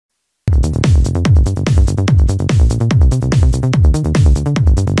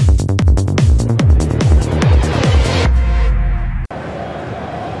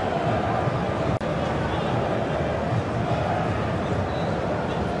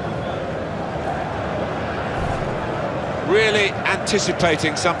Really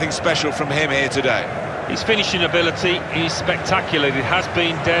anticipating something special from him here today. His finishing ability is spectacular. It has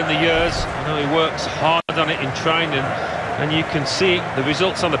been down the years. I know he works hard on it in training, and you can see the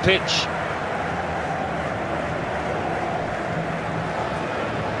results on the pitch.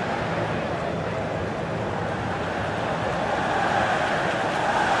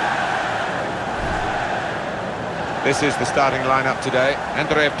 This is the starting lineup today.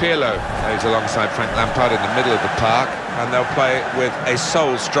 Andrea Pirlo plays alongside Frank Lampard in the middle of the park, and they'll play with a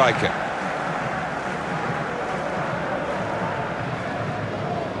sole striker.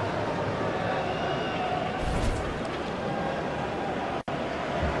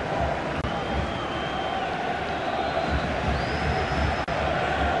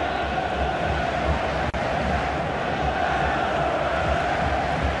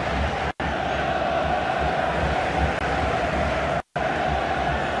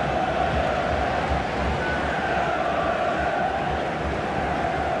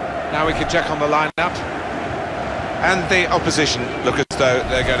 Now we can check on the lineup, and the opposition look as though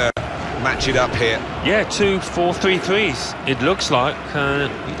they're going to match it up here. Yeah, 2 4-3-3s it looks like.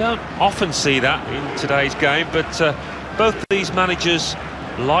 You don't often see that in today's game, but both these managers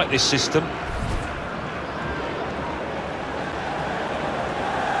like this system.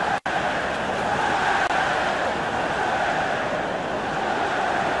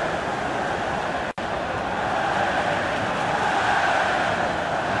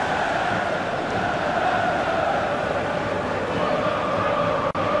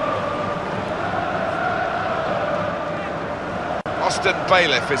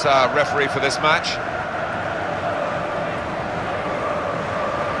 Bailiff is our referee for this match.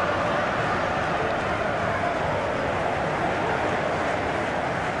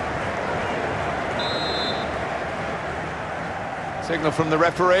 Signal from the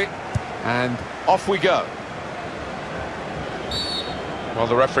referee, and off we go. Well,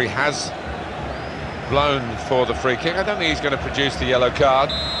 the referee has blown for the free kick. I don't think he's going to produce the yellow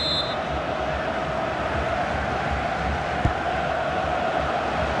card.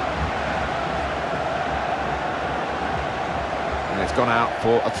 It's gone out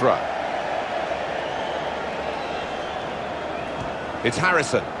for a throw. It's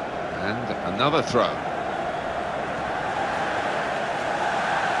Harrison, and another throw.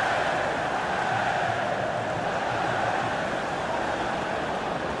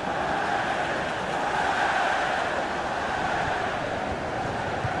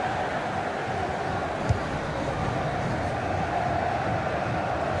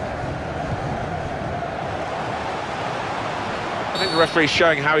 I think the referee's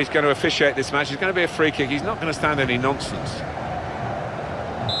showing how he's going to officiate this match. It's going to be a free kick. He's not going to stand any nonsense.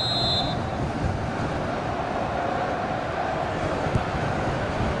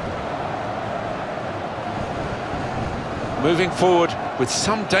 Moving forward with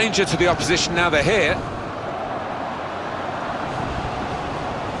some danger to the opposition now they're here.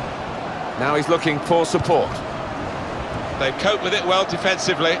 Now he's looking for support. They've coped with it well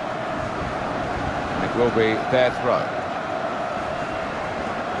defensively. It will be their throw.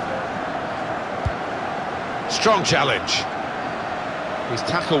 Strong challenge. He's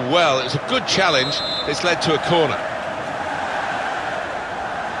tackled well. It was a good challenge. It's led to a corner.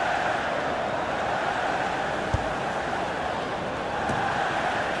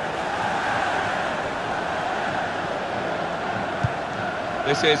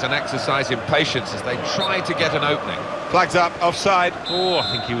 This is an exercise in patience as they try to get an opening. Flags up, offside. Oh,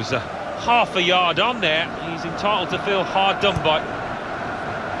 I think he was half a yard on there. He's entitled to feel hard done by.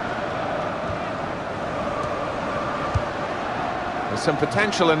 There's some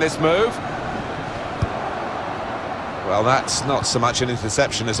potential in this move. Well, that's not so much an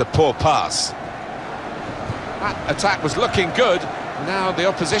interception as a poor pass. That attack was looking good. Now the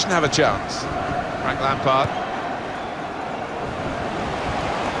opposition have a chance. Frank Lampard.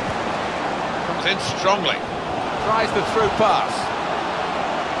 Comes in strongly. Tries the through pass.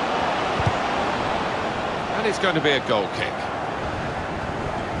 And it's going to be a goal kick.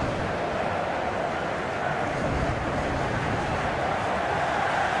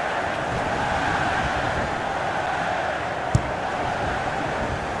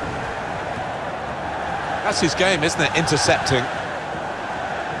 That's his game, isn't it? Intercepting.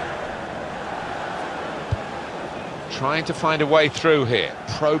 Trying to find a way through here,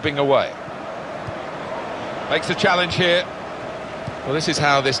 probing away. Makes a challenge here. Well, this is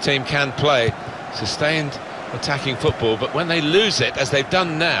how this team can play. Sustained attacking football, but when they lose it, as they've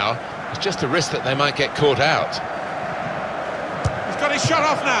done now, it's just a risk that they might get caught out. He's got his shot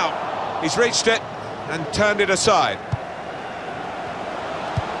off now. He's reached it and turned it aside.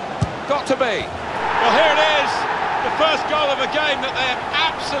 Got to be. Well, here it is, the first goal of a game that they have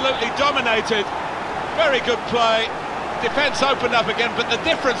absolutely dominated. Very good play. Defence opened up again, but the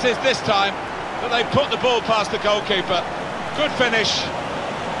difference is this time that they put the ball past the goalkeeper. Good finish,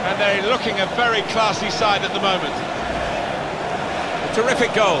 and they're looking a very classy side at the moment. A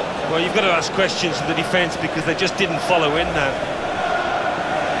terrific goal. Well, you've got to ask questions of the defence because they just didn't follow in there.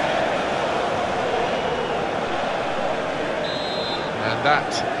 And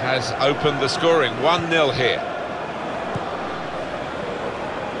that has opened the scoring. 1-0 here.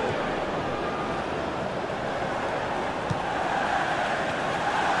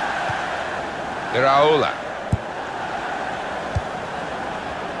 Iraola.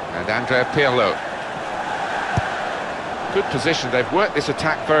 And Andrea Pirlo. Good position. They've worked this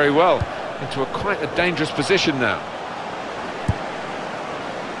attack very well into quite a dangerous position now.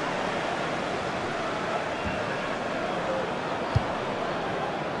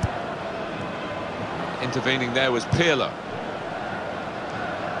 Intervening there was Pirlo.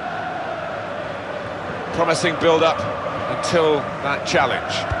 Promising build-up until that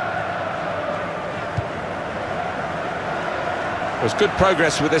challenge. There's good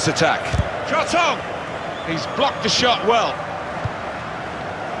progress with this attack. Shot on! He's blocked the shot well.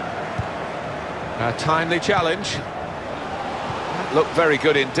 A timely challenge. That looked very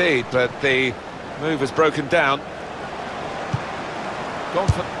good indeed, but the move has broken down. Gone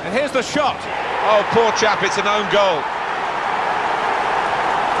for... And here's the shot! Oh, poor chap, it's an own goal.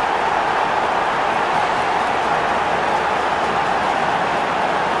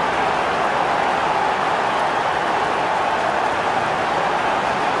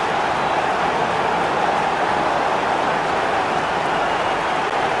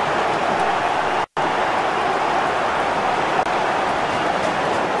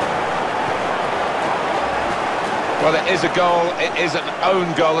 Well, it is a goal, it is an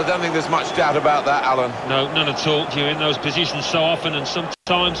own goal. I don't think there's much doubt about that, Alan. No, none at all. You're in those positions so often and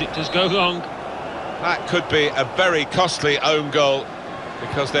sometimes it does go wrong. That could be a very costly own goal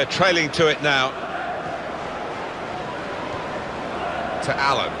because they're trailing to it now. To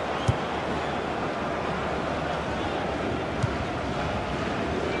Allen.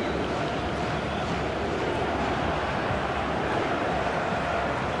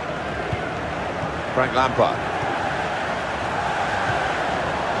 Frank Lampard.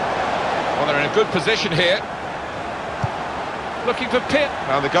 Well, they're in a good position here. Looking for Pitt.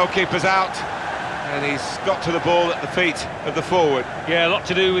 Well, the goalkeeper's out, and he's got to the ball at the feet of the forward. Yeah, a lot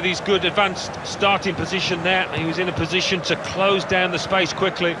to do with his good advanced starting position there. He was in a position to close down the space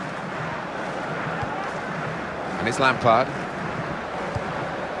quickly. And it's Lampard.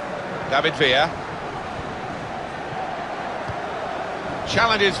 David Villa.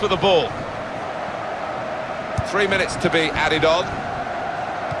 Challenges for the ball. 3 minutes to be added on.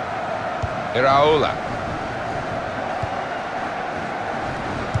 Iraola.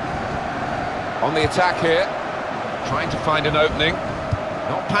 On the attack here, trying to find an opening,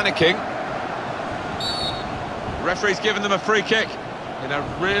 not panicking. The referee's given them a free kick in a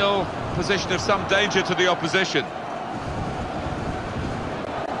real position of some danger to the opposition.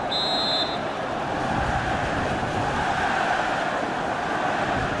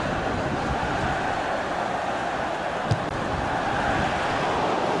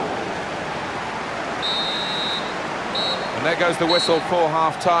 And there goes the whistle for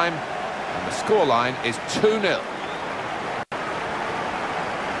half-time, and the scoreline is 2-0.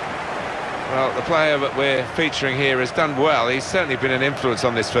 Well, the player that we're featuring here has done well. He's certainly been an influence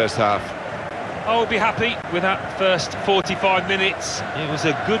on this first half. I'll be happy with that first 45 minutes. It was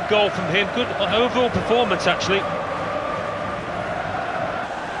a good goal from him, good overall performance actually.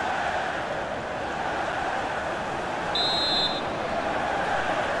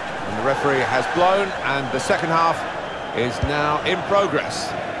 And the referee has blown, and the second half is now in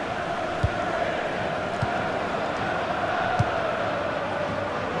progress.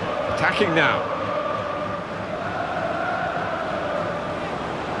 Attacking now.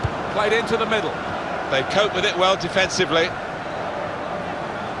 Played into the middle. They cope with it well defensively.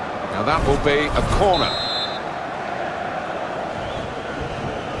 Now that will be a corner.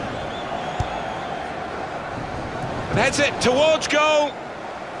 And heads it towards goal.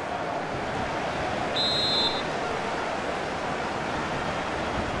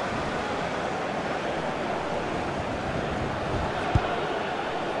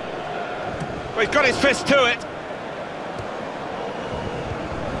 Well, he's got his fist to it.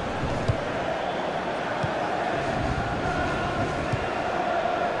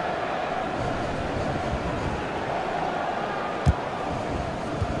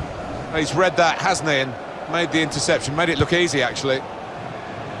 He's read that, hasn't he, and made the interception, made it look easy, actually.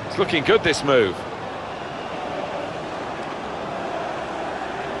 It's looking good, this move.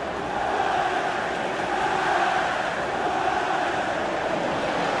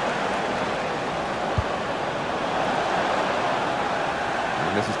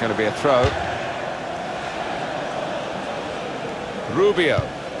 And this is going to be a throw. Rubio.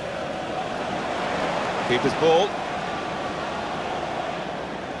 Keeper's ball.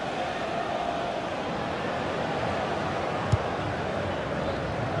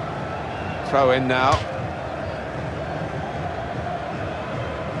 Throw in now.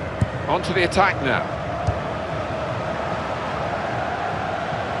 On to the attack now.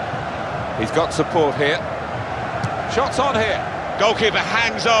 He's got support here. Shots on here. Goalkeeper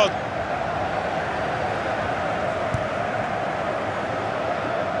hangs on.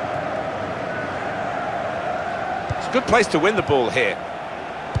 It's a good place to win the ball here.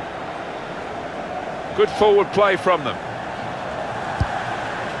 Good forward play from them.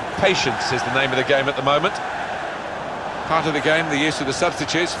 Patience is the name of the game at the moment. Part of the game, the use of the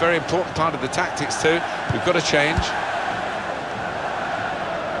substitutes, very important part of the tactics too. We've got to change.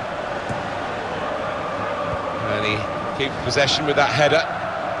 And he keeps possession with that header.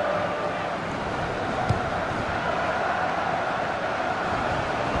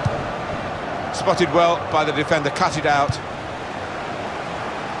 Spotted well by the defender, cut it out.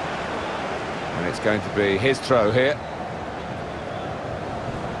 And it's going to be his throw here.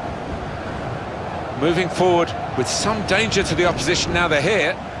 Moving forward with some danger to the opposition now they're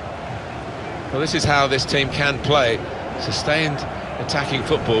here. Well, this is how this team can play. Sustained attacking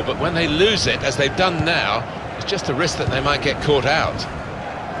football, but when they lose it, as they've done now, it's just a risk that they might get caught out.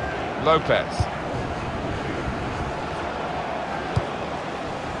 Lopez.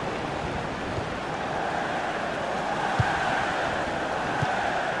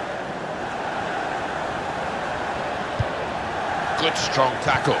 Good strong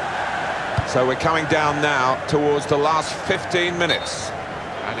tackle. So we're coming down now towards the last 15 minutes.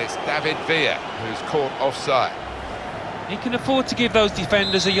 And it's David Villa who's caught offside. He can afford to give those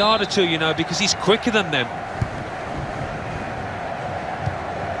defenders a yard or two, you know, because he's quicker than them.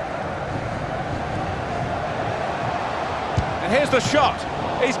 And here's the shot.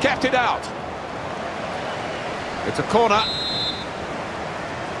 He's kept it out. It's a corner.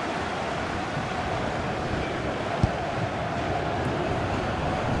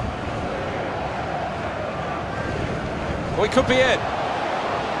 We could be in.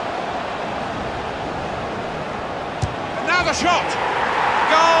 And now the shot!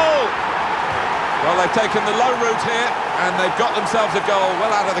 Goal! Well, they've taken the low route here, and they've got themselves a goal well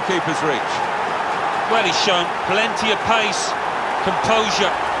out of the keeper's reach. Well, he's shown plenty of pace,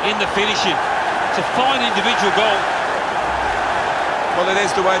 composure in the finishing. It's a fine individual goal. Well, it is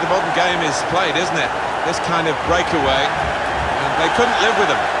the way the modern game is played, isn't it? This kind of breakaway, and they couldn't live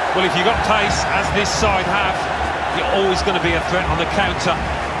with them. Well, if you've got pace, as this side have, you're always going to be a threat on the counter.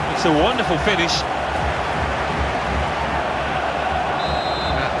 It's a wonderful finish.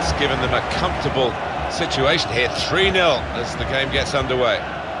 That's given them a comfortable situation here. 3-0 as the game gets underway.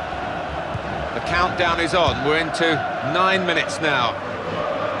 The countdown is on. We're into 9 minutes now.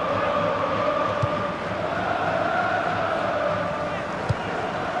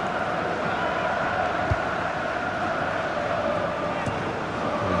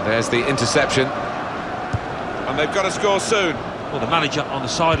 And there's the interception. And they've got to score soon. Well, the manager on the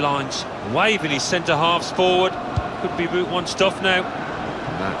sidelines waving his centre-halves forward. Could be Route 1 stuff now.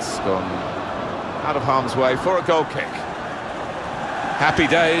 And that's gone out of harm's way for a goal kick. Happy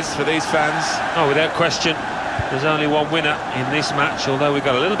days for these fans. Oh, without question. There's only one winner in this match, although we've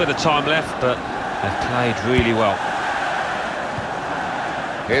got a little bit of time left, but they've played really well.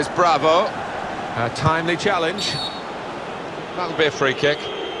 Here's Bravo. A timely challenge. That'll be a free kick.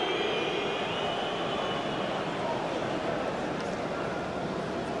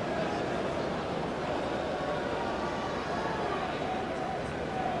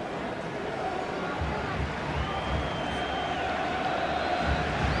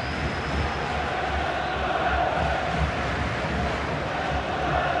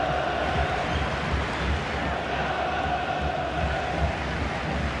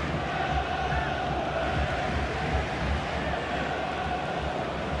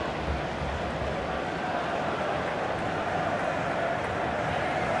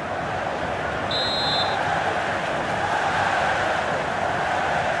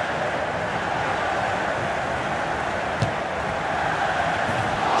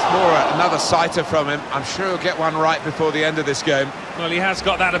 Another sighter from him. I'm sure he'll get one right before the end of this game. Well, he has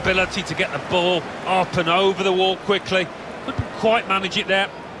got that ability to get the ball up and over the wall quickly. Couldn't quite manage it there.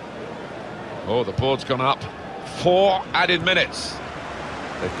 Oh, the board's gone up. 4 added minutes.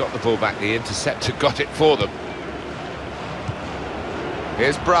 They've got the ball back. The interceptor got it for them.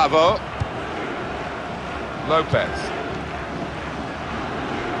 Here's Bravo. Lopez.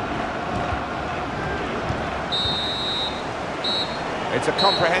 It's a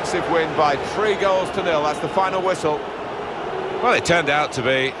comprehensive win by 3-0. That's the final whistle. Well, it turned out to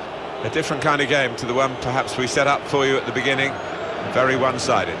be a different kind of game to the one perhaps we set up for you at the beginning. Very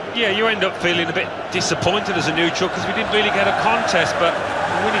one-sided. Yeah, you end up feeling a bit disappointed as a neutral because we didn't really get a contest, but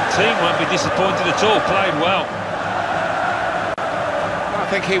the winning team won't be disappointed at all. Played well. I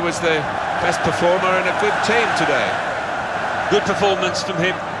think he was the best performer in a good team today. Good performance from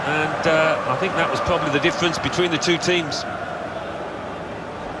him, and I think that was probably the difference between the two teams.